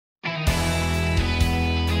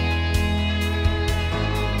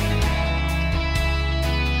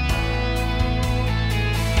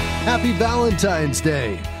Happy Valentine's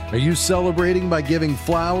Day! Are you celebrating by giving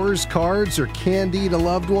flowers, cards, or candy to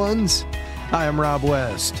loved ones? Hi, I'm Rob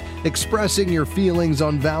West. Expressing your feelings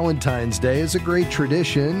on Valentine's Day is a great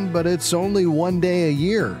tradition, but it's only one day a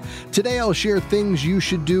year. Today I'll share things you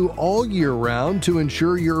should do all year round to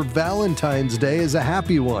ensure your Valentine's Day is a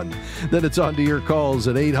happy one. Then it's on to your calls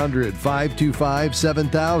at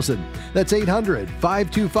 800-525-7000. That's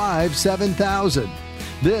 800-525-7000.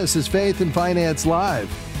 This is Faith and Finance Live,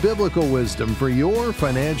 biblical wisdom for your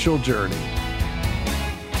financial journey.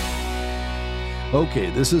 Okay,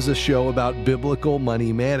 this is a show about biblical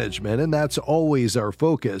money management, and that's always our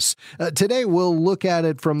focus. Today, we'll look at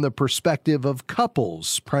it from the perspective of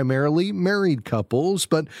couples, primarily married couples,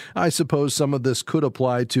 but I suppose some of this could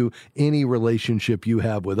apply to any relationship you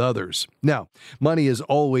have with others. Now, money is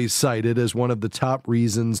always cited as one of the top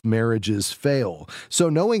reasons marriages fail. So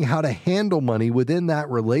knowing how to handle money within that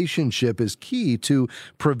relationship is key to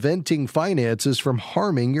preventing finances from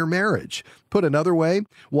harming your marriage. Put another way,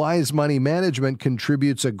 wise money management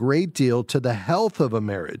contributes a great deal to the health of a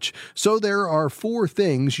marriage. So there are 4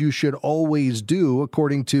 things you should always do,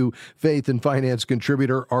 according to Faith and Finance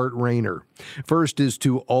contributor Art Rayner. First is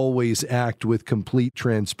to always act with complete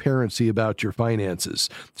transparency about your finances.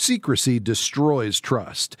 Secrecy destroys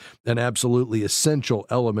trust, an absolutely essential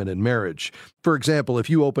element in marriage. For example, if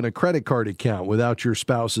you open a credit card account without your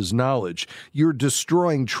spouse's knowledge, you're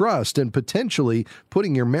destroying trust and potentially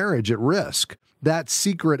putting your marriage at risk. That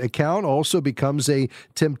secret account also becomes a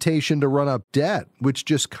temptation to run up debt, which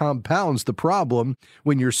just compounds the problem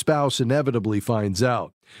when your spouse inevitably finds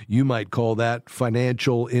out. You might call that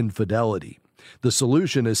financial infidelity. The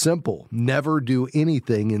solution is simple. Never do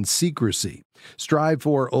anything in secrecy. Strive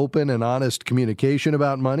for open and honest communication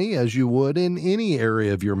about money as you would in any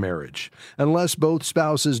area of your marriage. Unless both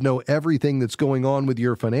spouses know everything that's going on with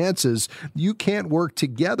your finances, you can't work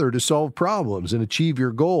together to solve problems and achieve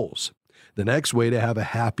your goals. The next way to have a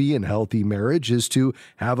happy and healthy marriage is to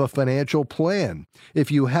have a financial plan. If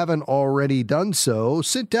you haven't already done so,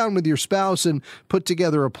 sit down with your spouse and put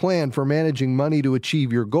together a plan for managing money to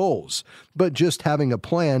achieve your goals. But just having a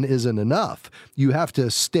plan isn't enough. You have to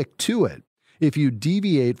stick to it. If you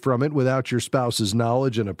deviate from it without your spouse's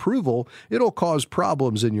knowledge and approval, it'll cause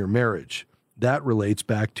problems in your marriage. That relates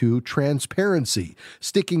back to transparency.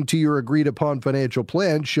 Sticking to your agreed-upon financial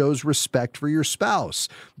plan shows respect for your spouse.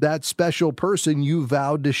 That special person you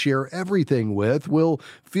vowed to share everything with will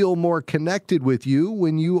feel more connected with you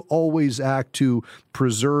when you always act to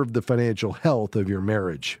preserve the financial health of your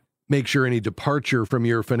marriage. Make sure any departure from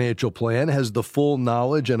your financial plan has the full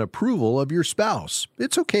knowledge and approval of your spouse.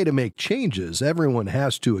 It's okay to make changes. Everyone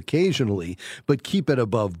has to occasionally, but keep it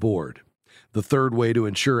above board. The third way to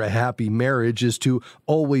ensure a happy marriage is to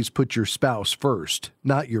always put your spouse first,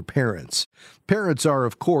 not your parents. Parents are,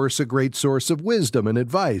 of course, a great source of wisdom and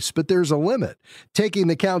advice, but there's a limit. Taking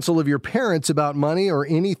the counsel of your parents about money or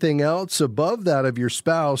anything else above that of your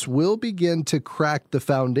spouse will begin to crack the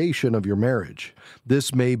foundation of your marriage.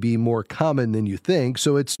 This may be more common than you think,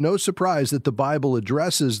 so it's no surprise that the Bible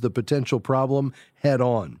addresses the potential problem head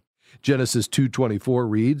on. Genesis 2:24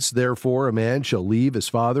 reads, "Therefore a man shall leave his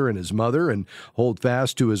father and his mother and hold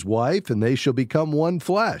fast to his wife, and they shall become one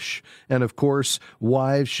flesh." And of course,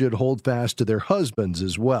 wives should hold fast to their husbands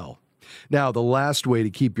as well. Now, the last way to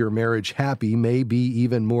keep your marriage happy may be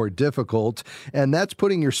even more difficult, and that's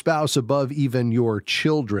putting your spouse above even your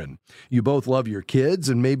children. You both love your kids,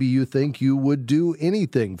 and maybe you think you would do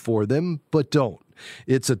anything for them, but don't.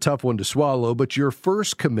 It's a tough one to swallow, but your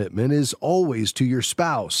first commitment is always to your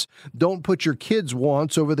spouse. Don't put your kids'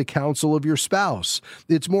 wants over the counsel of your spouse.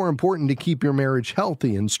 It's more important to keep your marriage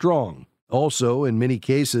healthy and strong. Also, in many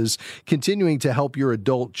cases, continuing to help your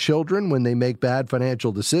adult children when they make bad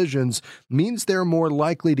financial decisions means they're more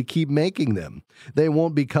likely to keep making them. They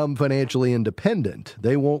won't become financially independent.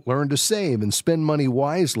 They won't learn to save and spend money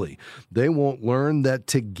wisely. They won't learn that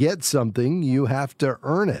to get something, you have to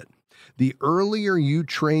earn it. The earlier you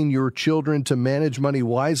train your children to manage money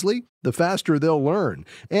wisely, the faster they'll learn,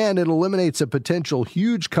 and it eliminates a potential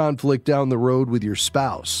huge conflict down the road with your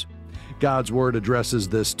spouse. God's Word addresses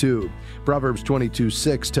this too. Proverbs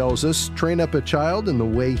 22:6 tells us, "Train up a child in the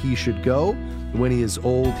way he should go. When he is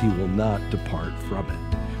old, he will not depart from it."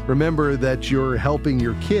 Remember that you're helping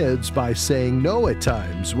your kids by saying no at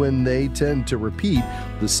times when they tend to repeat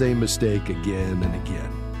the same mistake again and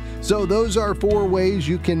again. So those are 4 ways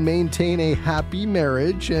you can maintain a happy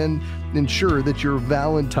marriage and ensure that your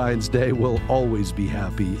Valentine's Day will always be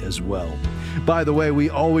happy as well. By the way, we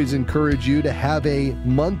always encourage you to have a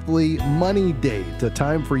monthly money date, a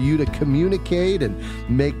time for you to communicate and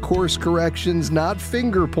make course corrections, not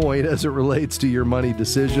finger point as it relates to your money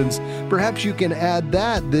decisions. Perhaps you can add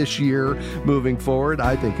that this year moving forward.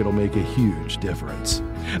 I think it'll make a huge difference.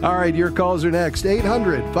 All right, your calls are next.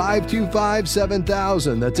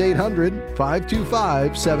 800-525-7000. That's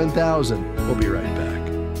 800-525-7000. We'll be right back.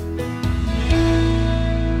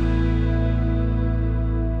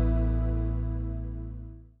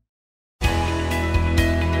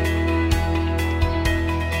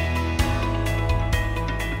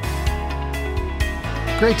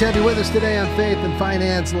 Great to have you with us today on Faith and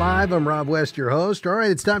Finance Live. I'm Rob West, your host. All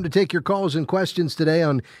right, it's time to take your calls and questions today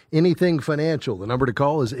on anything financial. The number to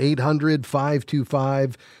call is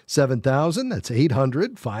 800-525-7000. That's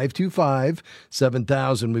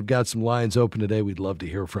 800-525-7000. We've got some lines open today. We'd love to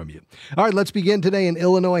hear from you. All right, let's begin today in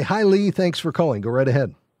Illinois. Hi, Lee. Thanks for calling. Go right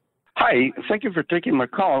ahead. Hi. Thank you for taking my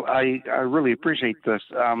call. I really appreciate this.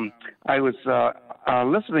 I was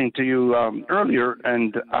listening to you earlier,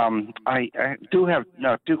 and I do have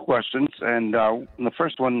two questions. And the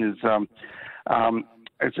first one is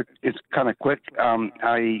it's kind of quick.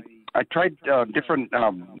 I tried different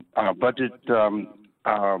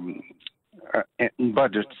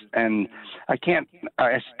budgets, and I can't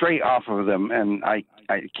stray off of them, and I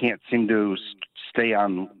can't seem to stay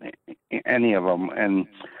on any of them. And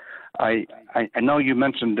I know you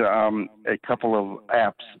mentioned a couple of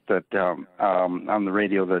apps that on the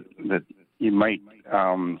radio that you might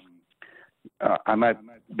I might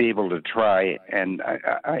be able to try, and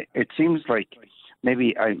I it seems like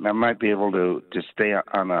maybe I might be able to stay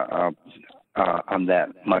on that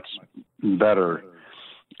much better.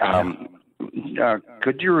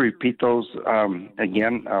 Could you repeat those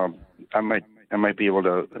again? I might be able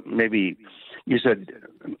to. Maybe you said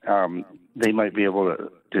they might be able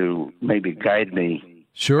to maybe guide me.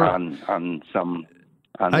 Sure. on some.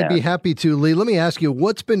 I'd be happy to, Lee. Let me ask you,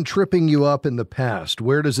 what's been tripping you up in the past?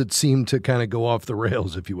 Where does it seem to kind of go off the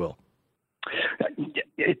rails, if you will?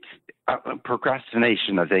 It's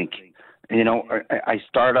procrastination, I think. You know, I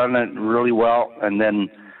start on it really well, and then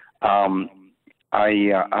I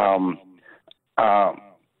go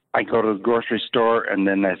to the grocery store, and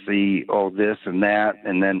then I see, this and that,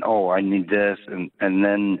 and then, I need this, and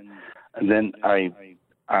then I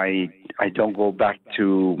don't go back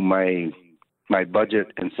to my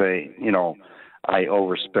budget and say, I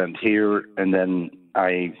overspent here, and then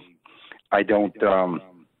I don't,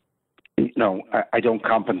 I don't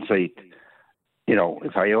compensate.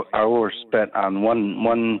 If I overspent on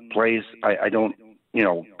one place, I don't,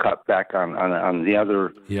 cut back on the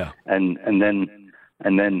other. Yeah. And then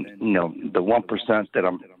the 1% that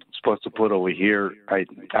I'm supposed to put over here, I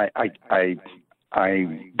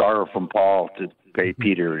borrow from Paul to pay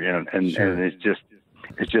Peter, and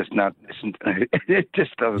it's just not, it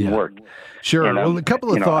just doesn't work. Sure. Well, a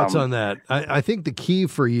couple of thoughts on that. I think the key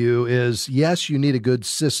for you is, yes, you need a good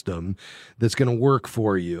system that's going to work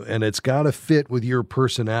for you, and it's got to fit with your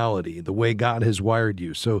personality, the way God has wired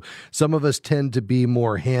you. So some of us tend to be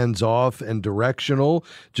more hands-off and directional,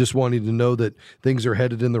 just wanting to know that things are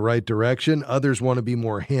headed in the right direction. Others want to be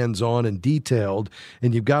more hands-on and detailed,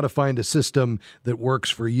 and you've got to find a system that works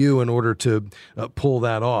for you in order to pull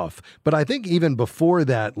that off. But I think even before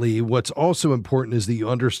that, Lee, what's also important is that you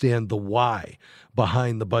understand the why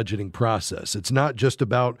behind the budgeting process. It's not just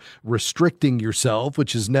about restricting yourself,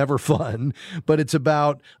 which is never fun, but it's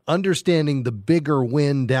about understanding the bigger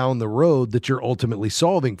win down the road that you're ultimately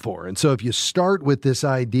solving for. And so if you start with this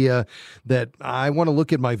idea that I want to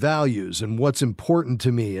look at my values and what's important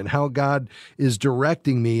to me and how God is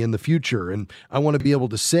directing me in the future, and I want to be able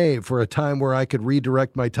to save for a time where I could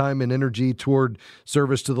redirect my time and energy toward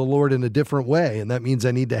service to the Lord in a different way. And that means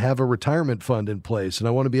I need to have a retirement fund in place, and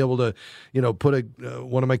I want to be able to, put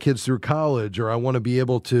one of my kids through college, or I want to be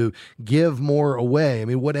able to give more away. I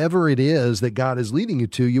mean, whatever it is that God is leading you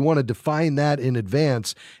to, you want to define that in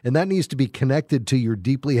advance, and that needs to be connected to your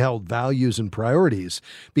deeply held values and priorities.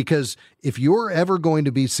 Because if you're ever going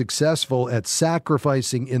to be successful at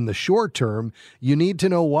sacrificing in the short term, you need to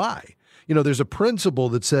know why. There's a principle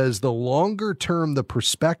that says the longer term the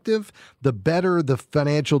perspective, the better the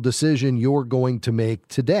financial decision you're going to make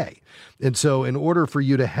today. And so in order for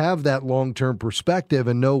you to have that long-term perspective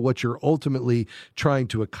and know what you're ultimately trying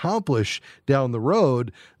to accomplish down the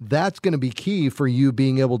road, that's going to be key for you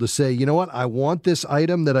being able to say, you know what, I want this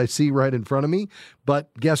item that I see right in front of me,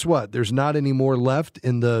 But guess what? There's not any more left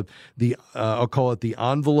in the I'll call it the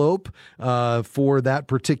envelope for that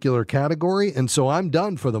particular category. And so I'm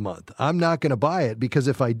done for the month. I'm not going to buy it, because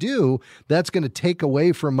if I do, that's going to take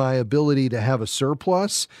away from my ability to have a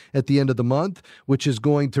surplus at the end of the month, which is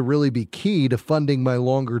going to really be key to funding my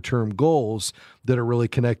longer term goals that are really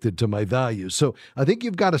connected to my values. So I think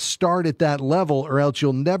you've got to start at that level, or else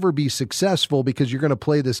you'll never be successful, because you're going to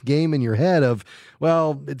play this game in your head of,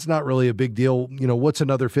 well, it's not really a big deal. What's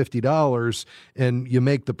another $50? And you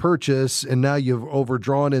make the purchase, and now you've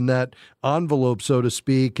overdrawn in that envelope, so to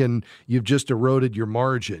speak, and you've just eroded your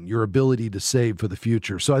margin, your ability to save for the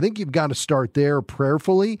future. So I think you've got to start there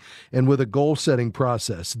prayerfully and with a goal setting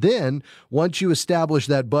process. Then once you establish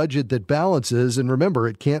that budget that balances, and remember,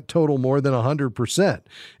 it can't total more than 100%.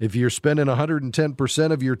 If you're spending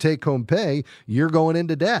 110% of your take-home pay, you're going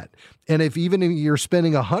into debt. And if you're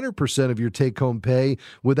spending 100% of your take-home pay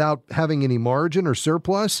without having any margin or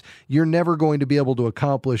surplus, you're never going to be able to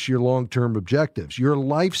accomplish your long-term objectives. Your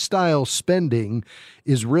lifestyle spending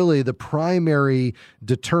is really the primary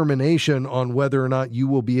determination on whether or not you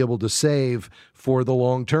will be able to save for the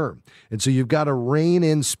long term. And so you've got to rein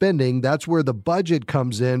in spending. That's where the budget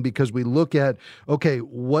comes in, because we look at, okay,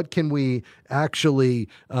 what can we actually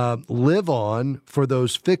live on for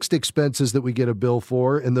those fixed expenses that we get a bill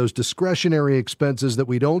for, and those discretionary expenses that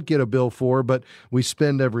we don't get a bill for, but we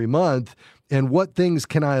spend every month. And what things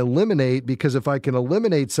can I eliminate? Because if I can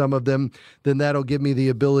eliminate some of them, then that'll give me the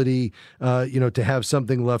ability, to have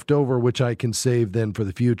something left over, which I can save then for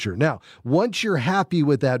the future. Now, once you're happy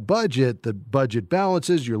with that budget, the budget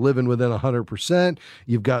balances, you're living within 100%,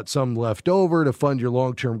 you've got some left over to fund your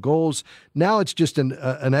long-term goals. Now it's just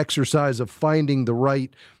an exercise of finding the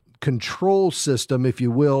right control system, if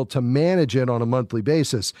you will, to manage it on a monthly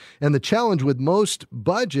basis. And the challenge with most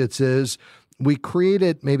budgets is, we create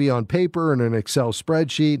it maybe on paper in an Excel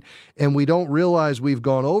spreadsheet, and we don't realize we've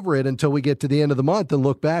gone over it until we get to the end of the month and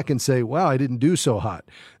look back and say, wow, I didn't do so hot.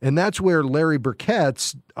 And that's where Larry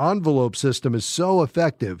Burkett's envelope system is so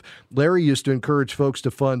effective. Larry used to encourage folks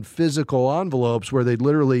to fund physical envelopes where they'd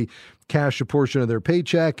literally cash a portion of their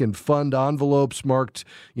paycheck and fund envelopes marked,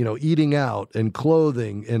 eating out and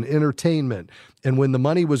clothing and entertainment. And when the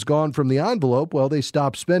money was gone from the envelope, well, they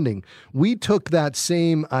stopped spending. We took that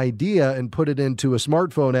same idea and put it into a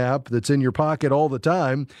smartphone app that's in your pocket all the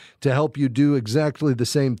time to help you do exactly the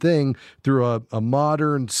same thing through a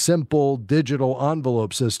modern, simple digital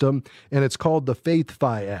envelope system. And it's called the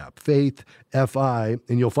FaithFi app, Faith FI,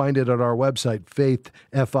 and you'll find it at our website,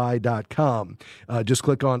 faithfi.com. Just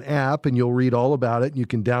click on app and you'll read all about it, and you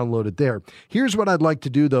can download it there. Here's what I'd like to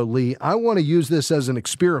do, though, Lee. I want to use this as an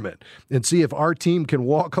experiment and see if our team can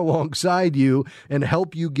walk alongside you and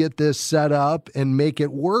help you get this set up and make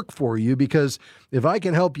it work for you. Because if I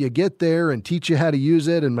can help you get there and teach you how to use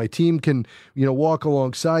it, and my team can, walk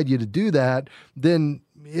alongside you to do that, then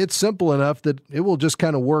it's simple enough that it will just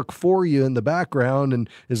kind of work for you in the background. And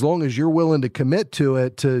as long as you're willing to commit to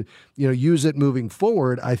it, to, use it moving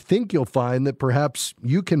forward, I think you'll find that perhaps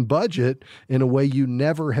you can budget in a way you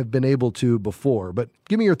never have been able to before. But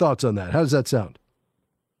give me your thoughts on that. How does that sound?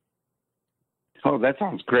 Oh, that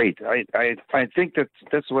sounds great. I think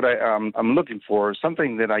that's what I'm looking for.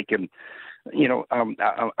 Something that I can,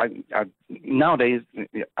 I nowadays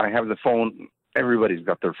I have the phone. Everybody's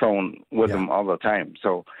got their phone with them all the time.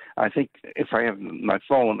 So I think if I have my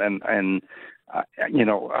phone and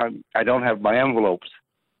I don't have my envelopes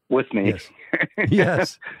with me. Yes.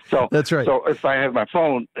 Yes. So that's right. So if I have my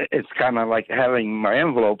phone, it's kind of like having my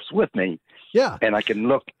envelopes with me. Yeah. And I can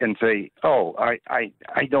look and say, oh, I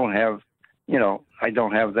don't have, I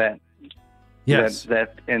don't have that. Yes.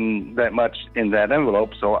 That much in that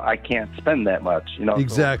envelope, so I can't spend that much,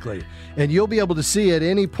 Exactly. So. And you'll be able to see at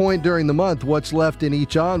any point during the month what's left in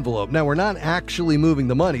each envelope. Now, we're not actually moving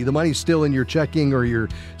the money. The money's still in your checking or your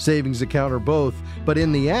savings account or both. But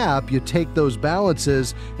in the app, you take those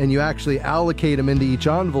balances and you actually allocate them into each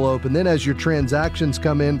envelope. And then as your transactions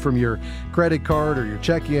come in from your credit card or your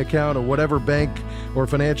checking account or whatever bank or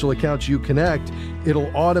financial accounts you connect,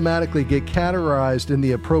 it'll automatically get categorized in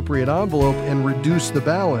the appropriate envelope and reduce the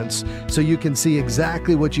balance so you can see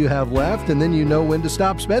exactly what you have left, and then you know when to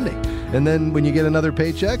stop spending. And then when you get another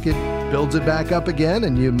paycheck, it builds it back up again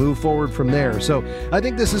and you move forward from there. So I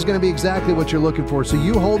think this is going to be exactly what you're looking for. So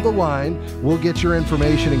you hold the line, we'll get your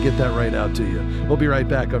information and get that right out to you. We'll be right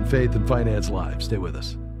back on Faith and Finance Live. Stay with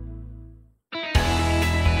us.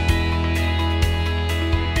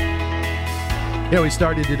 We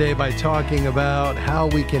started today by talking about how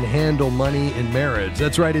we can handle money in marriage.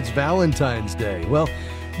 That's right, it's Valentine's Day. Well,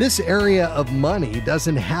 This area of money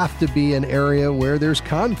doesn't have to be an area where there's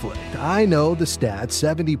conflict. I know the stats,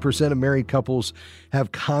 70% of married couples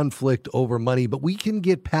have conflict over money, but we can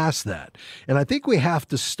get past that. And I think we have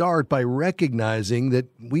to start by recognizing that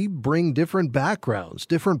we bring different backgrounds,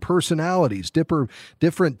 different personalities,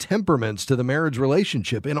 different temperaments to the marriage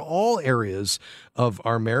relationship in all areas of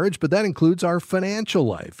our marriage, but that includes our financial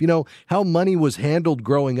life. You know, how money was handled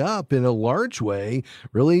growing up in a large way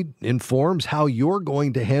really informs how you're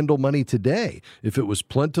going to handle money today. If it was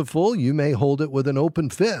plentiful, you may hold it with an open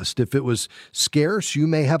fist. If it was scarce, you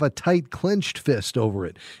may have a tight clenched fist over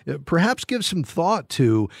it. Perhaps give some thought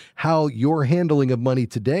to how your handling of money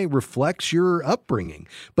today reflects your upbringing.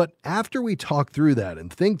 But after we talk through that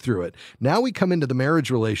and think through it, now we come into the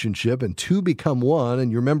marriage relationship and two become one.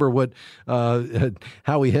 And you remember what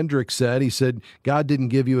Howie Hendricks said. He said, God didn't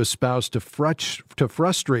give you a spouse to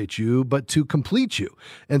frustrate you, but to complete you.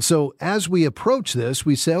 And so as we approach this,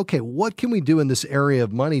 we say, okay, what can we do in this area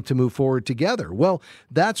of money to move forward together? Well,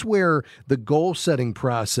 that's where the goal setting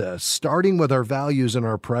process, starting with our values and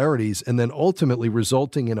our priorities, and then ultimately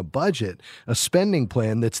resulting in a budget, a spending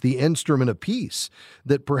plan that's the instrument of peace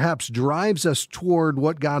that perhaps drives us toward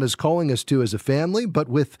what God is calling us to as a family, but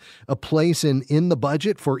with a place in the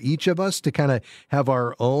budget for each of us to kind of have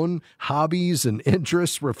our own hobbies and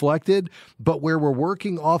interests reflected, but where we're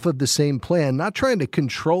working off of the same plan, not trying to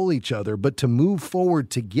control each other, but to move forward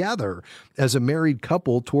together as a married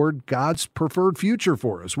couple toward God's preferred future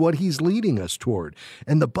for us, what He's leading us toward.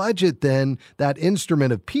 And the budget then, that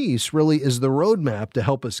instrument of peace, really is the roadmap to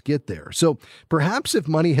help us get there. So perhaps if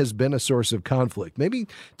money has been a source of conflict, maybe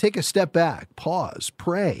take a step back, pause,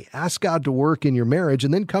 pray, ask God to work in your marriage,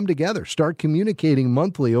 and then come together. Start communicating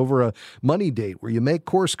monthly over a money date where you make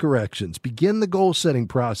course corrections, begin the goal setting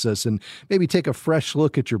process, and maybe take a fresh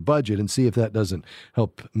look at your budget and see if that doesn't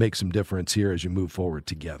help make some difference here as you move forward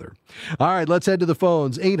together. All right, let's head to the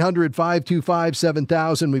phones.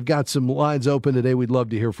 800-525-7000. We've got some lines open today. We'd love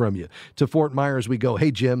to hear from you. To Fort Myers we go.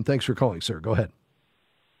 Hey, Jim, thanks for calling, sir. Go ahead.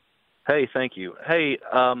 Hey, thank you. Hey,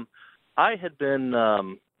 I had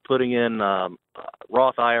been putting in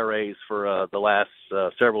Roth IRAs for the last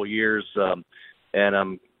several years,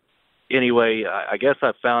 and anyway, I guess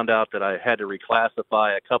I found out that I had to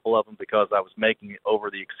reclassify a couple of them because I was making it over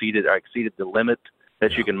I exceeded the limit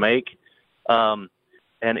that you can make.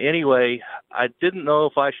 And anyway, I didn't know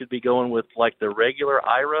if I should be going with like the regular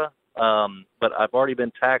IRA, but I've already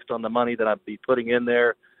been taxed on the money that I'd be putting in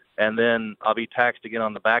there, and then I'll be taxed again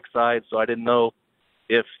on the backside. So I didn't know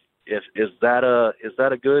if is that a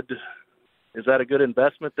good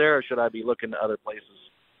investment there, or should I be looking to other places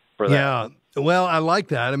for that? Yeah. Well, I like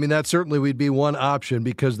that. I mean, that certainly would be one option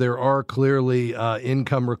because there are clearly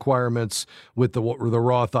income requirements with the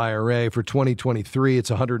Roth IRA. For 2023, it's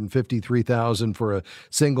 $153,000 for a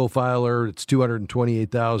single filer. It's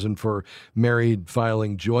 $228,000 for married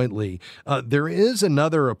filing jointly. There is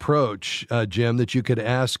another approach, Jim, that you could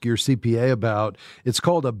ask your CPA about. It's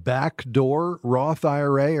called a backdoor Roth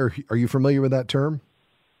IRA. Are you familiar with that term?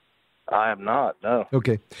 I am not, no.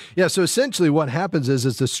 Okay. Yeah, so essentially what happens is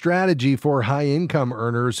it's a strategy for high-income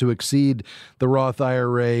earners who exceed the Roth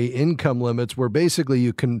IRA income limits where basically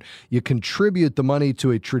you contribute the money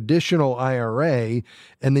to a traditional IRA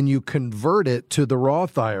and then you convert it to the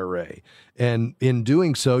Roth IRA. And in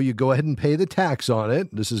doing so, you go ahead and pay the tax on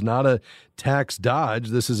it. This is not a tax dodge.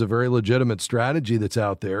 This is a very legitimate strategy that's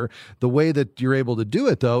out there. The way that you're able to do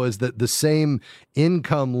it, though, is that the same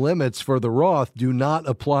income limits for the Roth do not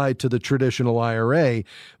apply to the traditional IRA.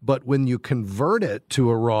 But when you convert it to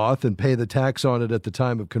a Roth and pay the tax on it at the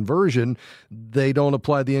time of conversion, they don't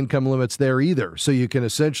apply the income limits there either. So you can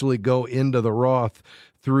essentially go into the Roth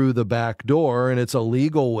through the back door, and it's a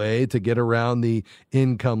legal way to get around the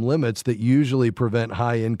income limits that usually prevent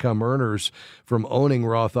high-income earners from owning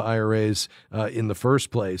Roth IRAs in the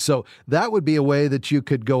first place. So that would be a way that you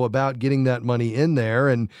could go about getting that money in there,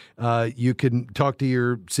 and you can talk to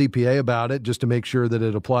your CPA about it just to make sure that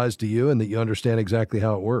it applies to you and that you understand exactly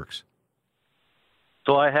how it works.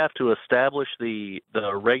 So I have to establish the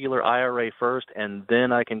regular IRA first, and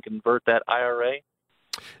then I can convert that IRA?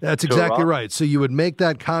 That's exactly right. So you would make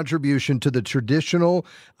that contribution to the traditional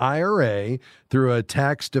IRA through a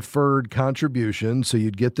tax-deferred contribution, so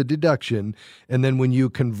you'd get the deduction. And then when you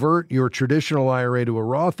convert your traditional IRA to a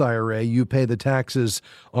Roth IRA, you pay the taxes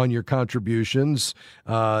on your contributions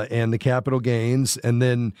and the capital gains, and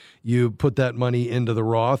then you put that money into the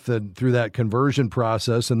Roth and through that conversion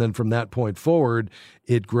process, and then from that point forward,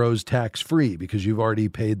 it grows tax-free because you've already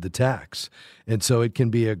paid the tax. And so it can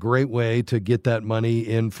be a great way to get that money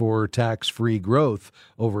in for tax-free growth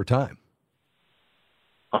over time.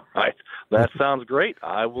 All right. That sounds great.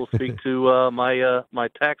 I will speak to my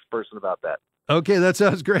tax person about that. Okay, that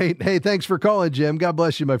sounds great. Hey, thanks for calling, Jim. God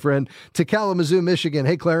bless you, my friend. To Kalamazoo, Michigan.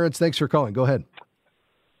 Hey, Clarence, thanks for calling. Go ahead.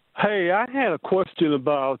 Hey, I had a question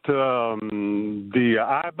about the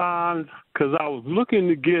I-bonds because I was looking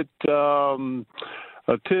to get a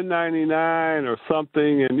 1099 or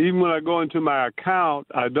something, and even when I go into my account,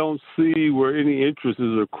 I don't see where any interest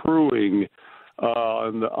is accruing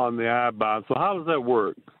on the I-bond. So how does that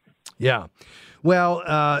work? Yeah. Well,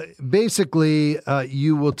 basically,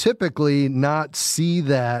 you will typically not see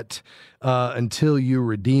that until you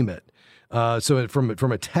redeem it. So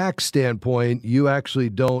from a tax standpoint, you actually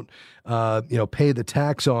don't, pay the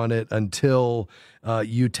tax on it until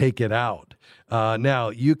you take it out. Now,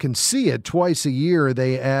 you can see it twice a year.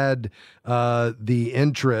 They add the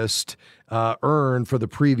interest earned for the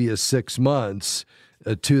previous 6 months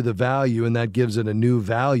to the value, and that gives it a new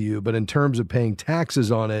value. But in terms of paying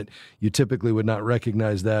taxes on it, you typically would not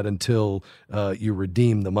recognize that until you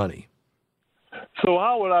redeem the money. So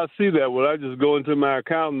how would I see that? Would I just go into my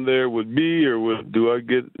account and there would be, or do I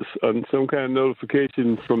get some kind of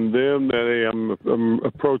notification from them that, hey, I'm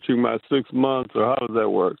approaching my 6 months, or how does that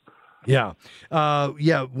work? Yeah.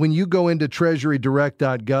 When you go into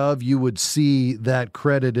treasurydirect.gov, you would see that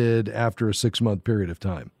credited after a 6-month period of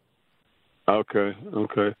time. Okay.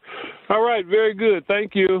 All right, very good.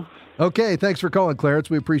 Thank you. Okay, thanks for calling, Clarence.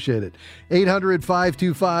 We appreciate it.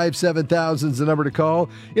 800-525-7000 is the number to call.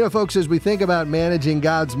 You know, folks, as we think about managing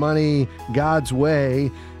God's money God's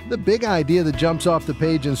way, the big idea that jumps off the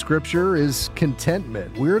page in Scripture is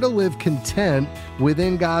contentment. We're to live content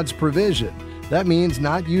within God's provision. That means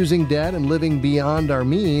not using debt and living beyond our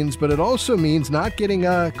means, but it also means not getting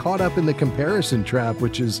caught up in the comparison trap,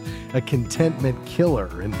 which is a contentment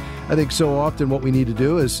killer. And I think so often what we need to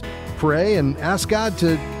do is pray and ask God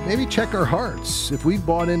to maybe check our hearts. If we've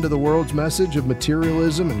bought into the world's message of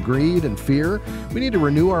materialism and greed and fear, we need to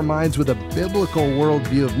renew our minds with a biblical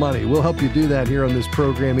worldview of money. We'll help you do that here on this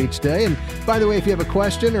program each day. And by the way, if you have a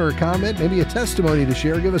question or a comment, maybe a testimony to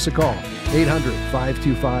share, give us a call.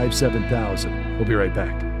 800-525-7000. We'll be right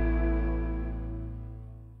back.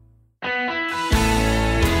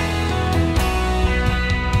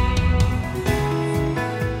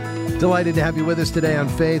 Delighted to have you with us today on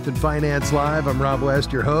Faith and Finance Live. I'm Rob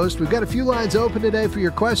West, your host. We've got a few lines open today for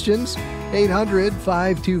your questions.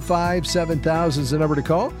 800-525-7000 is the number to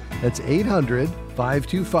call. That's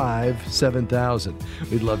 800-525-7000.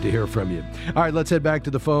 We'd love to hear from you. All right, let's head back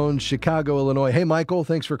to the phone. Chicago, Illinois. Hey, Michael,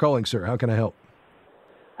 thanks for calling, sir. How can I help?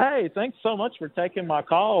 Hey, thanks so much for taking my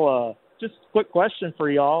call. Just a quick question for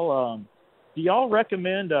y'all. Do y'all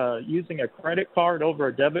recommend using a credit card over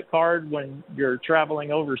a debit card when you're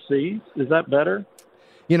traveling overseas? Is that better?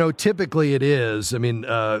 You know, typically it is. I mean,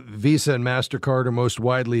 Visa and MasterCard are most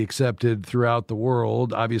widely accepted throughout the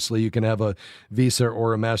world. Obviously, you can have a Visa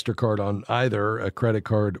or a MasterCard on either a credit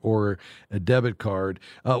card or a debit card.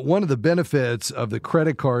 One of the benefits of the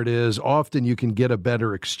credit card is often you can get a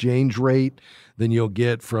better exchange rate than you'll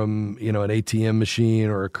get from, an ATM machine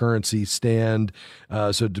or a currency stand.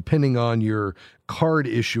 So depending on your card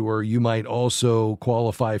issuer, you might also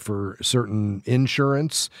qualify for certain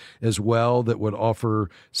insurance as well that would offer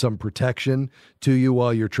some protection to you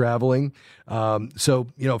while you're traveling. So,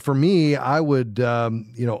 for me, I would,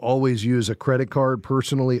 always use a credit card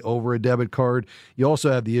personally over a debit card. You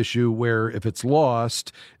also have the issue where if it's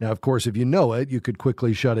lost, now, of course, if you know it, you could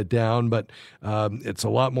quickly shut it down, but it's a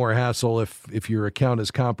lot more hassle if your account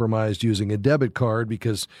is compromised using a debit card,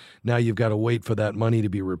 because now you've got to wait for that money to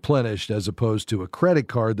be replenished, as opposed to a credit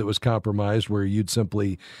card that was compromised where you'd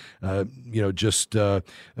simply, just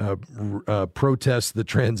protest the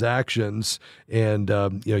transactions and,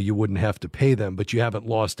 you wouldn't have to pay them, but you haven't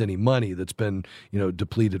lost any money that's been,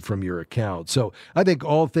 depleted from your account. So I think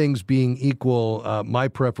all things being equal, my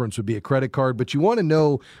preference would be a credit card, but you want to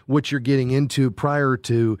know what you're getting into prior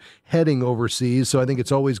to heading overseas. So I think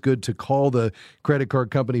it's always good to call the credit card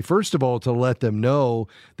company, first of all, to let them know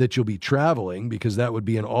that you'll be traveling, because that would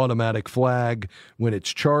be an automatic flag when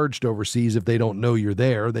it's charged overseas. If they don't know you're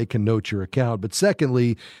there, they can note your account. But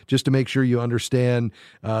secondly, just to make sure you understand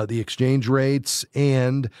the exchange rates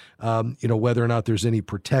and, whether or not there's any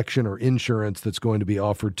protection or insurance that's going to be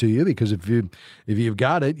offered to you, because if you've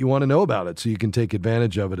got it, you want to know about it so you can take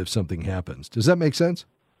advantage of it if something happens. Does that make sense?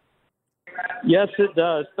 Yes, it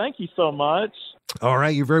does. Thank you so much. All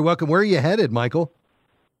right. You're very welcome. Where are you headed, Michael?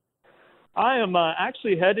 I am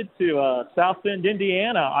actually headed to South Bend,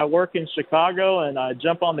 Indiana. I work in Chicago, and I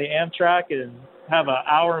jump on the Amtrak and have an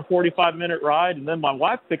hour and 45-minute ride, and then my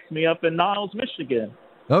wife picks me up in Niles, Michigan.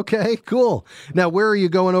 Okay, cool. Now, where are you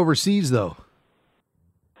going overseas, though?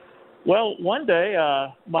 Well, one day,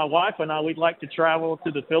 my wife and I, we'd like to travel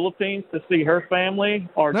to the Philippines to see her family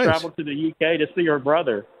or Nice. travel to the UK to see her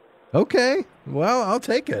brother. Okay. Well, I'll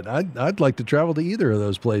take it. I'd like to travel to either of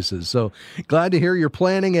those places. So glad to hear you're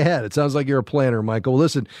planning ahead. It sounds like you're a planner, Michael.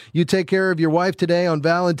 Listen, you take care of your wife today on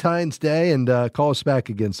Valentine's Day and call us back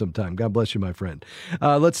again sometime. God bless you, my friend.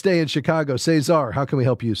 Let's stay in Chicago. Cesar, how can we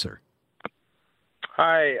help you, sir?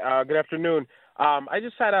 Hi, good afternoon. I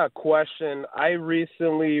just had a question. I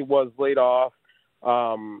recently was laid off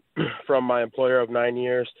from my employer of 9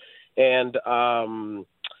 years, and I'm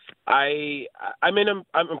kind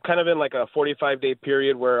of in like a 45-day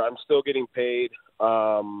period where I'm still getting paid,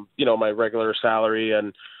 my regular salary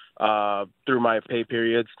and through my pay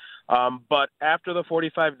periods. But after the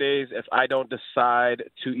 45 days, if I don't decide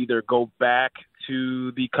to either go back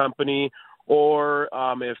to the company or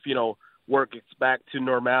if work gets back to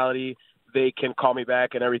normality, they can call me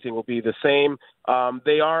back and everything will be the same.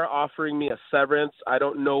 They are offering me a severance. I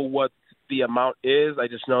don't know what the amount is. I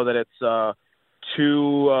just know that it's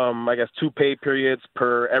two pay periods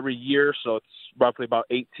per every year. So it's roughly about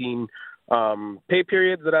 18 pay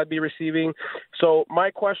periods that I'd be receiving. So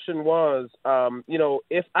my question was,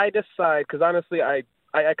 if I decide, because honestly, I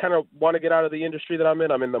kind of want to get out of the industry that I'm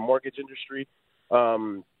in the mortgage industry.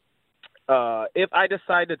 If I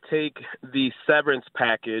decide to take the severance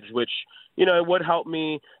package, which, it would help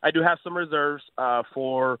me, I do have some reserves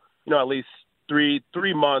for, at least three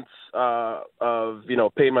months of,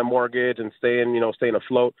 paying my mortgage and staying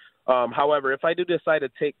afloat. However, if I do decide to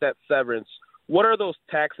take that severance, what are those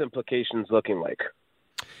tax implications looking like?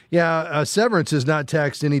 Yeah, severance is not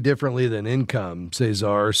taxed any differently than income,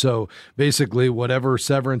 Cesar. So basically, whatever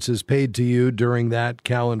severance is paid to you during that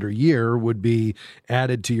calendar year would be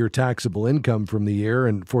added to your taxable income from the year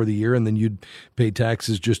and for the year, and then you'd pay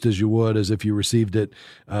taxes just as you would as if you received it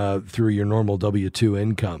through your normal W-2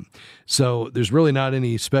 income. So there's really not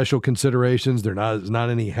any special considerations. There's not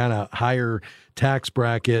any kind of higher tax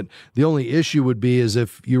bracket. The only issue would be is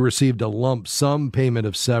if you received a lump sum payment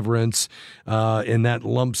of severance, and that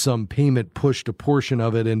lump sum payment pushed a portion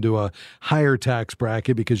of it into a higher tax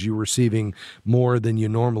bracket because you were receiving more than you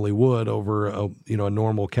normally would over a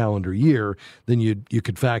normal calendar year, then you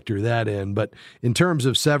could factor that in. But in terms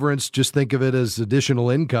of severance, just think of it as additional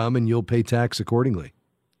income and you'll pay tax accordingly.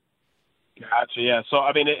 Gotcha. Yeah. So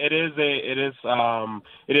I mean, it is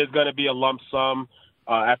going to be a lump sum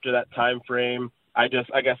after that time frame. I guess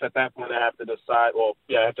at that point I have to decide. Well,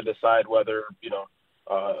 yeah, I have to decide whether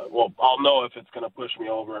I'll know if it's going to push me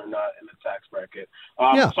over or not in the tax bracket.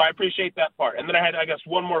 So I appreciate that part. And then I had, I guess,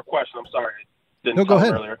 one more question. I'm sorry, I didn't go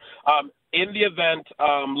ahead. earlier. In the event,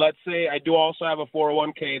 let's say I do also have a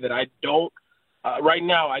 401k that I don't right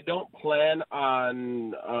now. I don't plan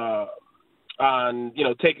on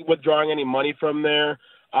withdrawing any money from there.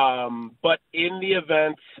 But in the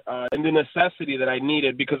event, in the necessity that I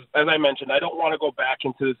needed, because as I mentioned, I don't want to go back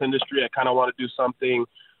into this industry. I kind of want to do something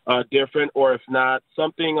different, or if not,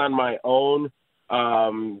 something on my own,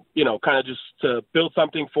 kind of just to build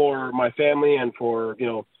something for my family and for,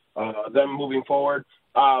 them moving forward.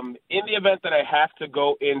 In the event that I have to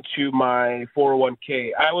go into my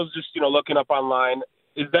 401k, I was just, looking up online.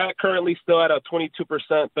 Is that currently still at a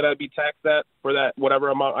 22% that I'd be taxed at for that, whatever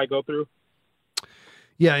amount I go through?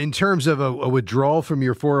 Yeah, in terms of a withdrawal from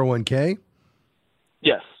your 401k?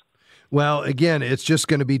 Yes. Well, again, it's just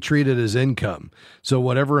going to be treated as income. So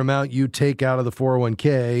whatever amount you take out of the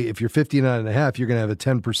 401k, if you're 59 and a half, you're going to have a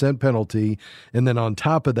 10% penalty. And then on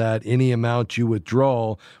top of that, any amount you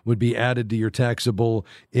withdraw would be added to your taxable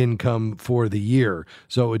income for the year.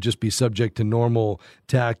 So it would just be subject to normal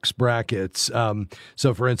tax brackets.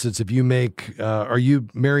 So for instance, if you make, are you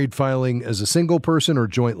married filing as a single person or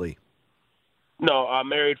jointly? No, I'm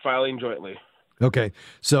married filing jointly. Okay,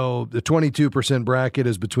 so the 22% bracket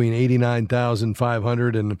is between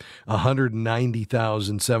 $89,500 and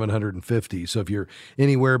 $190,750. So if you're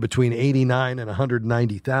anywhere between $89,000 and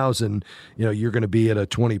 $190,000, you're going to be at a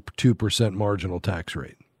 22% marginal tax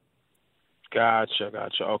rate. Gotcha.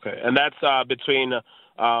 Okay, and that's between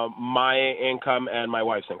my income and my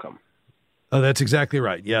wife's income. Oh, that's exactly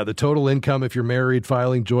right. Yeah, the total income, if you're married,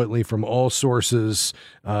 filing jointly from all sources,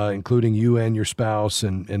 including you and your spouse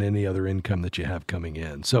and any other income that you have coming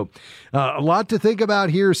in. So a lot to think about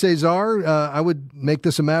here, Cesar. I would make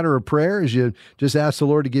this a matter of prayer as you just ask the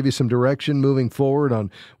Lord to give you some direction moving forward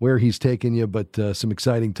on where he's taking you, but some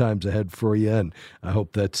exciting times ahead for you, and I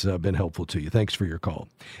hope that's been helpful to you. Thanks for your call.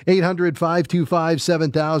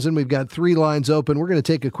 800-525-7000. We've got 3 lines open. We're going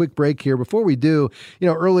to take a quick break here. Before we do,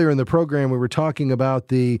 earlier in the program, we were talking about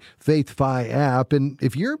the FaithFi app, and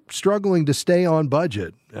if you're struggling to stay on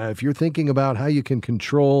budget, if you're thinking about how you can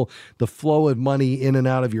control the flow of money in and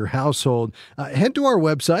out of your household, head to our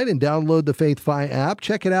website and download the FaithFi app.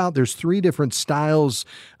 Check it out. There's 3 different styles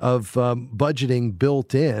of budgeting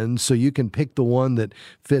built in, so you can pick the one that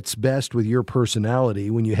fits best with your personality.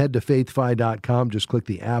 When you head to faithfi.com, just click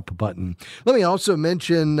the app button. Let me also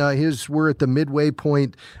mention we're at the midway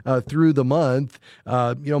point through the month.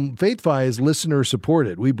 FaithFi is listener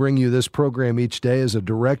supported. We bring you this program each day as a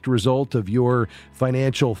direct result of your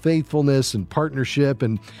financial faithfulness and partnership.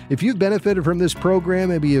 And if you've benefited from this program,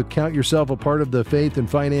 maybe you count yourself a part of the Faith and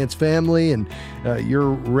Finance family, and you're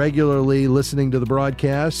regularly listening to the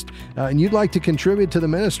broadcast, and you'd like to contribute to the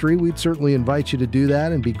ministry, we'd certainly invite you to do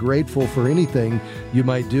that and be grateful for anything you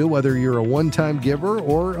might do, whether you're a one-time giver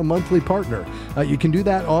or a monthly partner. You can do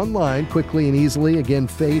that online quickly and easily. Again,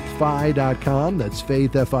 faithfi.com. That's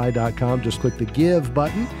faithfi.com. Just click the Give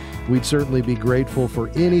button. We'd certainly be grateful for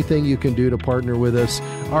anything you can do to partner with us.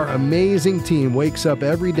 Our amazing team wakes up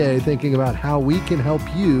every day thinking about how we can help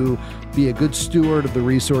you be a good steward of the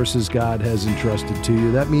resources God has entrusted to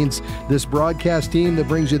you. That means this broadcast team that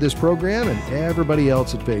brings you this program and everybody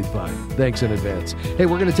else at FaithFi. Thanks in advance. Hey,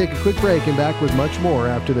 we're going to take a quick break and back with much more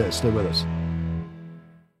after this. Stay with us.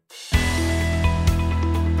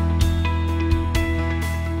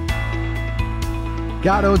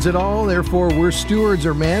 God owns it all, therefore we're stewards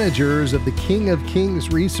or managers of the King of Kings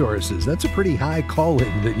resources. That's a pretty high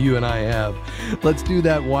calling that you and I have. Let's do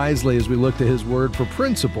that wisely as we look to His Word for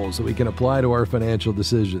principles that we can apply to our financial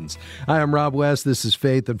decisions. Hi, I'm Rob West. This is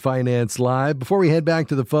Faith and Finance Live. Before we head back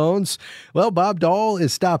to the phones, well, Bob Dahl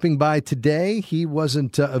is stopping by today. He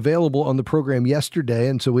wasn't available on the program yesterday,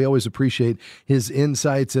 and so we always appreciate his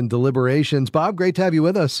insights and deliberations. Bob, great to have you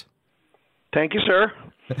with us. Thank you, sir.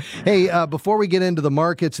 Hey, before we get into the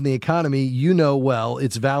markets and the economy, you know well,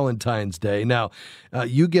 it's Valentine's Day. Now,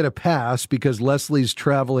 you get a pass because Leslie's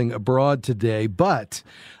traveling abroad today, but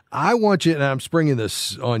I want you, and I'm springing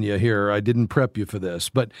this on you here, I didn't prep you for this,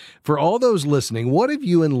 but for all those listening, what have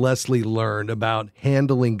you and Leslie learned about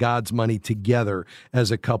handling God's money together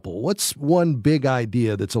as a couple? What's one big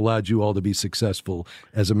idea that's allowed you all to be successful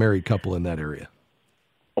as a married couple in that area?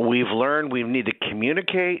 We've learned we need to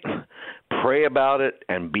communicate, pray about it,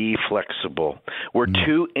 and be flexible. We're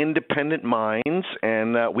two independent minds,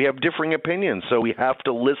 and we have differing opinions, so we have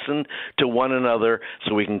to listen to one another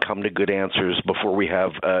so we can come to good answers before we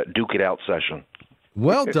have a duke it out session.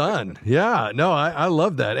 Well done. Yeah, no, I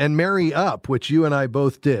love that. And marry up, which you and I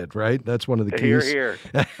both did, right? That's one of the keys. Hear,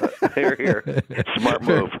 hear. Smart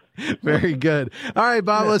move. Very good. All right,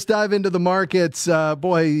 Bob, let's dive into the markets.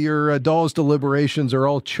 Boy, your Dahl's deliberations are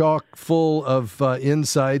all chock full of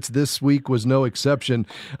insights. This week was no exception.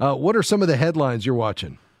 What are some of the headlines you're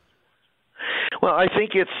watching? Well, I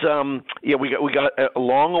think it's we got a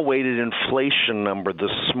long-awaited inflation number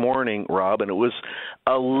this morning, Rob, and it was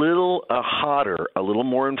a little hotter, a little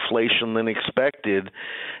more inflation than expected,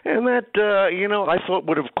 and that I thought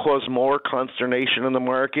would have caused more consternation in the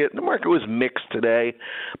market. The market was mixed today,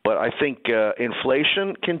 but I think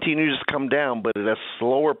inflation continues to come down, but at a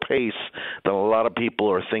slower pace than a lot of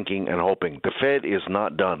people are thinking and hoping. The Fed is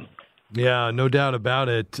not done. Yeah, no doubt about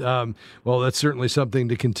it. Well, that's certainly something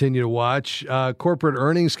to continue to watch. Corporate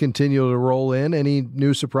earnings continue to roll in. Any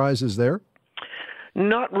new surprises there?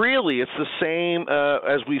 Not really. It's the same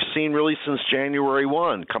as we've seen really since January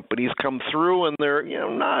 1. Companies come through and they're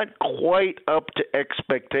not quite up to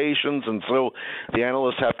expectations, and so the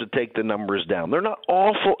analysts have to take the numbers down. They're not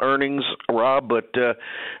awful earnings, Rob, but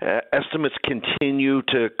estimates continue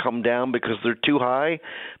to come down because they're too high,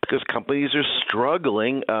 because companies are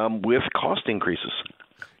struggling with cost increases.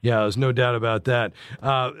 Yeah, there's no doubt about that.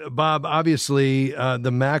 Bob, obviously, the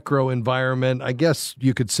macro environment, I guess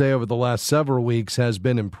you could say over the last several weeks has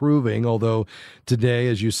been improving, although today,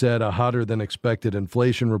 as you said, a hotter than expected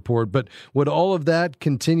inflation report. But would all of that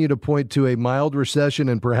continue to point to a mild recession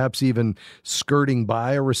and perhaps even skirting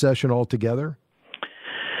by a recession altogether?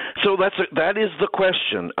 So that is the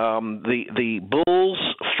question. The bulls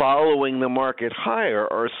following the market higher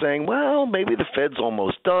are saying, well, maybe the Fed's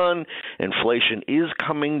almost done. Inflation is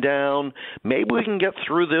coming down. Maybe we can get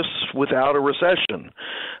through this without a recession.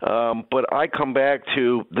 But I come back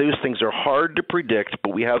to those things are hard to predict,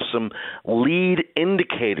 but we have some lead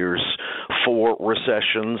indicators for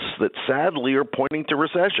recessions that sadly are pointing to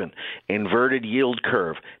recession. Inverted yield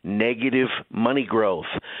curve, negative money growth.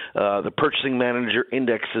 The purchasing manager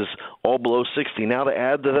index is all below 60. Now to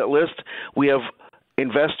add to that list, we have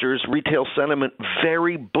investors, retail sentiment,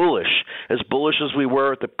 very bullish as we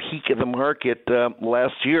were at the peak of the market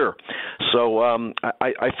last year. So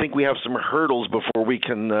I think we have some hurdles before we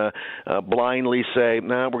can blindly say,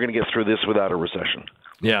 we're going to get through this without a recession.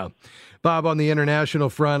 Yeah. Bob, on the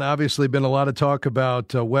international front, obviously been a lot of talk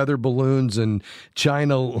about weather balloons and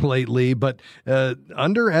China lately, but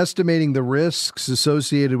underestimating the risks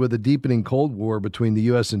associated with a deepening Cold War between the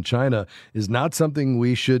U.S. and China is not something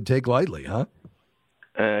we should take lightly, huh?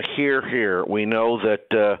 Here. We know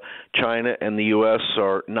that China and the U.S.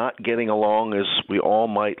 are not getting along as we all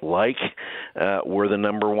might like. We're the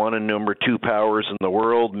number one and number two powers in the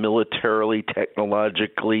world, militarily,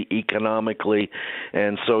 technologically, economically,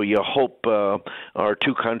 and so you hope our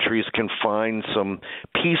two countries can find some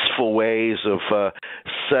peaceful ways of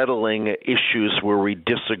settling issues where we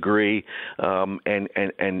disagree, and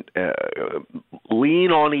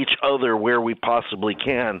lean on each other where we possibly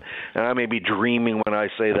can. And I may be dreaming when I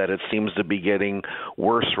say that. It seems to be getting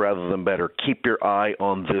worse rather than better. Keep your eye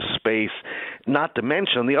on this space, not to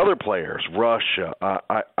mention the other players, Russia,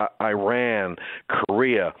 Iran,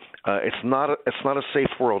 Korea. It's not a safe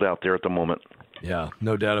world out there at the moment. Yeah,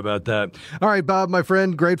 no doubt about that. All right, Bob, my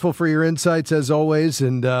friend, grateful for your insights as always,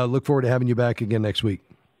 and look forward to having you back again next week.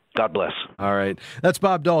 God bless. All right. That's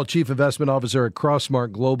Bob Dahl, Chief Investment Officer at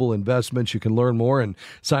Crossmark Global Investments. You can learn more and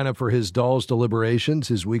sign up for his Dahl's Deliberations,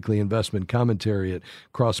 his weekly investment commentary at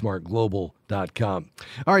crossmarkglobal.com.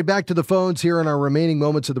 All right, back to the phones here in our remaining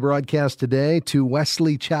moments of the broadcast today to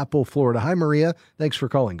Wesley Chapel, Florida. Hi, Maria. Thanks for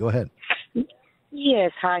calling. Go ahead.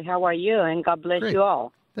 Yes. Hi, how are you? And God bless Great. you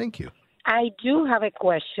all. Thank you. I do have a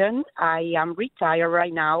question. I am retired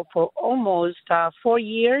right now for almost 4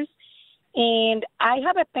 years. And I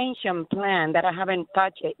have a pension plan that I haven't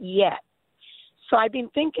touched it yet. So I've been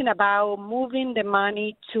thinking about moving the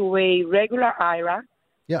money to a regular IRA.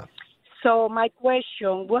 Yeah. So my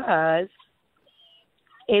question was,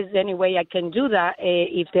 is there any way I can do that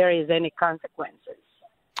if there is any consequences?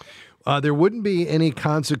 There wouldn't be any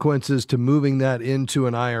consequences to moving that into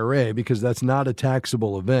an IRA because that's not a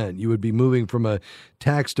taxable event. You would be moving from a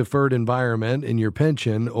tax-deferred environment in your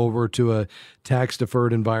pension over to a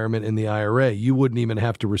tax-deferred environment in the IRA. You wouldn't even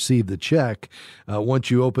have to receive the check. Once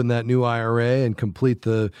you open that new IRA and complete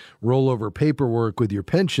the rollover paperwork with your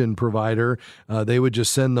pension provider, they would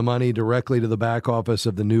just send the money directly to the back office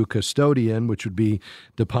of the new custodian, which would be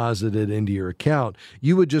deposited into your account.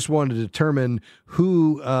 You would just want to determine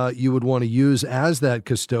who you would want to use as that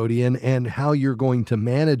custodian and how you're going to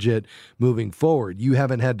manage it moving forward. You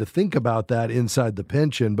haven't had to think about that inside the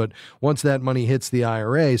pension, but once that money hits the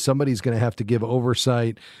IRA, somebody's going to have to give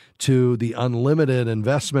oversight to the unlimited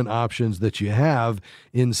investment options that you have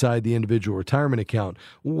inside the individual retirement account.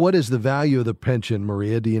 What is the value of the pension,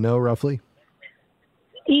 Maria? Do you know roughly?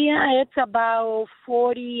 Yeah, it's about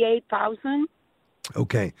 $48,000.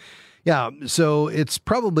 Okay. Yeah, so it's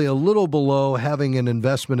probably a little below having an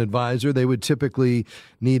investment advisor. They would typically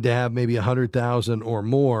need to have maybe $100,000 or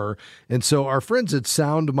more. And so our friends at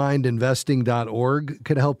soundmindinvesting.org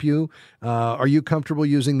could help you. Are you comfortable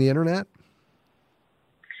using the internet?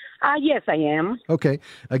 Yes, I am. Okay.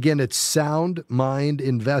 Again, it's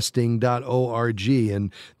soundmindinvesting.org,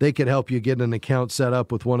 and they could help you get an account set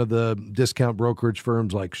up with one of the discount brokerage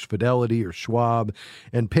firms like Fidelity or Schwab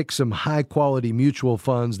and pick some high-quality mutual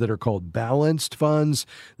funds that are called balanced funds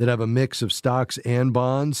that have a mix of stocks and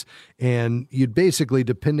bonds. And you'd basically,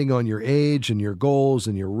 depending on your age and your goals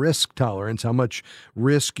and your risk tolerance, how much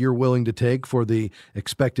risk you're willing to take for the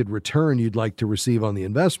expected return you'd like to receive on the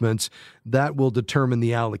investments, that will determine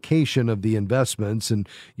the allocation of the investments, and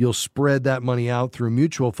you'll spread that money out through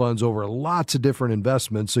mutual funds over lots of different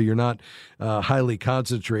investments, so you're not highly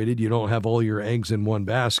concentrated. You don't have all your eggs in one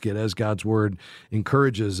basket, as God's Word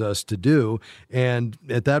encourages us to do. And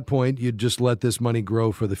at that point, you'd just let this money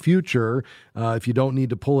grow for the future. If you don't need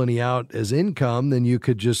to pull any out as income, then you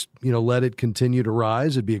could just let it continue to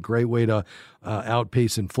rise. It'd be a great way to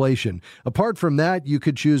outpace inflation. Apart from that, you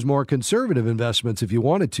could choose more conservative investments if you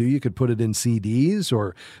wanted to. You could put it in CDs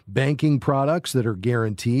or banking products that are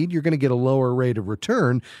guaranteed. You're going to get a lower rate of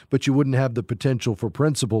return, but you wouldn't have the potential for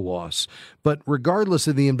principal loss. But regardless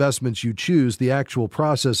of the investments you choose, the actual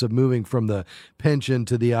process of moving from the pension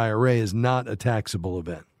to the IRA is not a taxable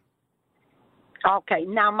event. Okay.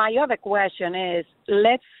 Now, my other question is,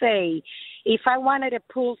 let's say if I wanted to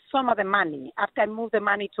pull some of the money after I move the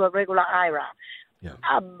money to a regular IRA,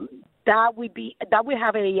 that would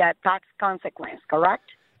have a tax consequence, correct?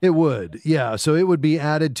 It would, yeah. So it would be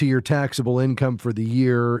added to your taxable income for the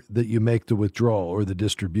year that you make the withdrawal or the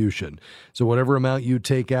distribution. So whatever amount you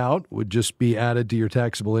take out would just be added to your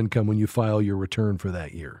taxable income when you file your return for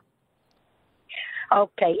that year.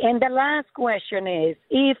 Okay. And the last question is,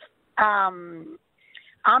 if I'm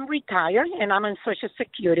retired and I'm on Social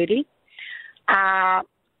Security,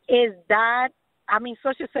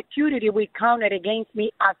 Social Security will count it against me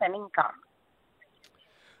as an income.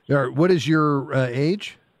 All right, what is your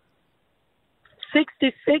age?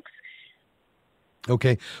 66.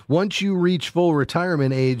 Okay. Once you reach full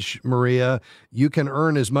retirement age, Maria, you can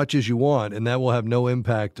earn as much as you want, and that will have no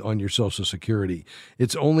impact on your Social Security.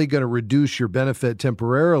 It's only going to reduce your benefit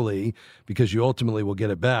temporarily because you ultimately will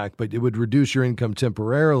get it back, but it would reduce your income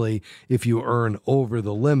temporarily if you earn over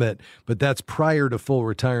the limit, but that's prior to full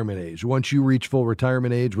retirement age. Once you reach full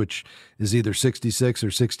retirement age, which is either 66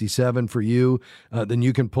 or 67 for you, then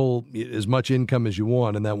you can pull as much income as you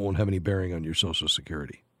want, and that won't have any bearing on your Social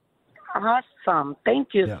Security. Awesome. Thank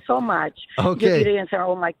you so much. Okay. You did answer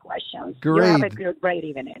all my questions. Great. You have a great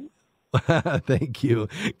evening. Thank you.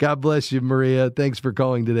 God bless you, Maria. Thanks for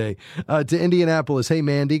calling today. To Indianapolis. Hey,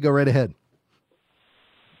 Mandy, go right ahead.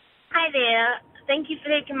 Hi there. Thank you for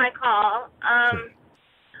taking my call.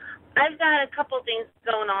 I've got a couple things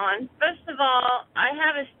going on. First of all, I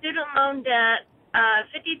have a student loan debt,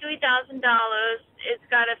 $53,000. It's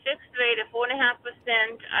got a fixed rate of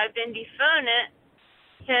 4.5%. I've been deferring it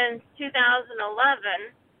since 2011,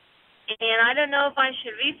 and I don't know if I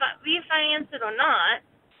should refinance it or not.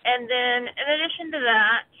 And then, in addition to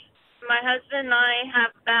that, my husband and I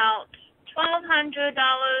have about $1,200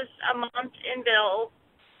 a month in bills,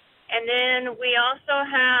 and then we also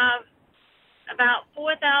have about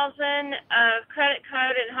 $4,000 of credit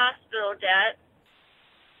card and hospital debt.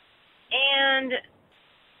 And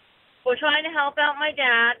we're trying to help out my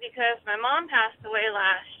dad because my mom passed away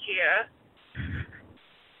last year.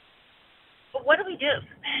 But what do we do?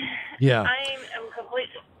 Yeah. I'm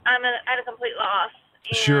at a complete loss.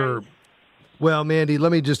 Sure. Well, Mandy,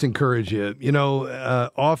 let me just encourage you. You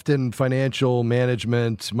know, often financial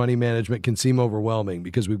management, money management can seem overwhelming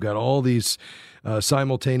because we've got all these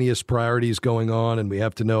simultaneous priorities going on, and we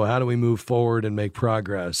have to know how do we move forward and make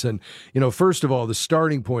progress. And, you know, first of all, the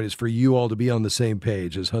starting point is for you all to be on the same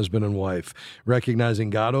page as husband and wife, recognizing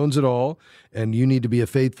God owns it all, and you need to be a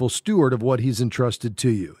faithful steward of what he's entrusted to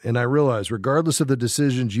you. And I realize, regardless of the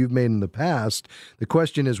decisions you've made in the past, the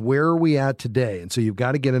question is, where are we at today? And so you've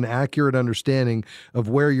got to get an accurate understanding of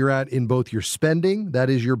where you're at in both your spending, that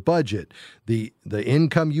is your budget, the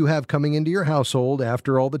income you have coming into your household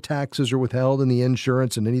after all the taxes are withheld and the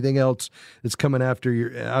insurance and anything else that's coming out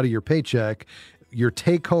of your paycheck, your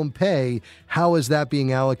take-home pay, how is that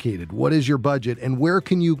being allocated? What is your budget? And where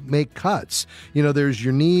can you make cuts? You know, there's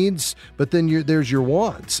your needs, but then there's your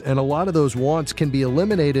wants. And a lot of those wants can be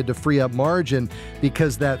eliminated to free up margin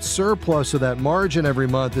because that surplus or that margin every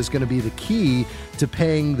month is going to be the key to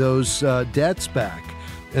paying those debts back.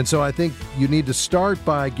 And so I think you need to start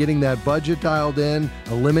by getting that budget dialed in,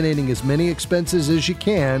 eliminating as many expenses as you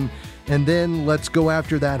can, and then let's go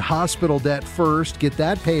after that hospital debt first, get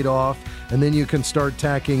that paid off, and then you can start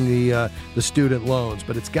tackling the student loans.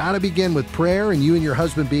 But it's got to begin with prayer and you and your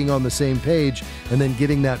husband being on the same page and then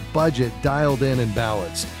getting that budget dialed in and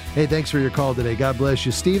balanced. Hey, thanks for your call today. God bless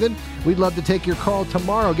you. Stephen, we'd love to take your call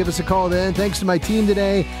tomorrow. Give us a call then. Thanks to my team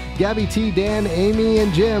today, Gabby T, Dan, Amy,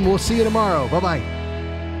 and Jim. We'll see you tomorrow. Bye-bye.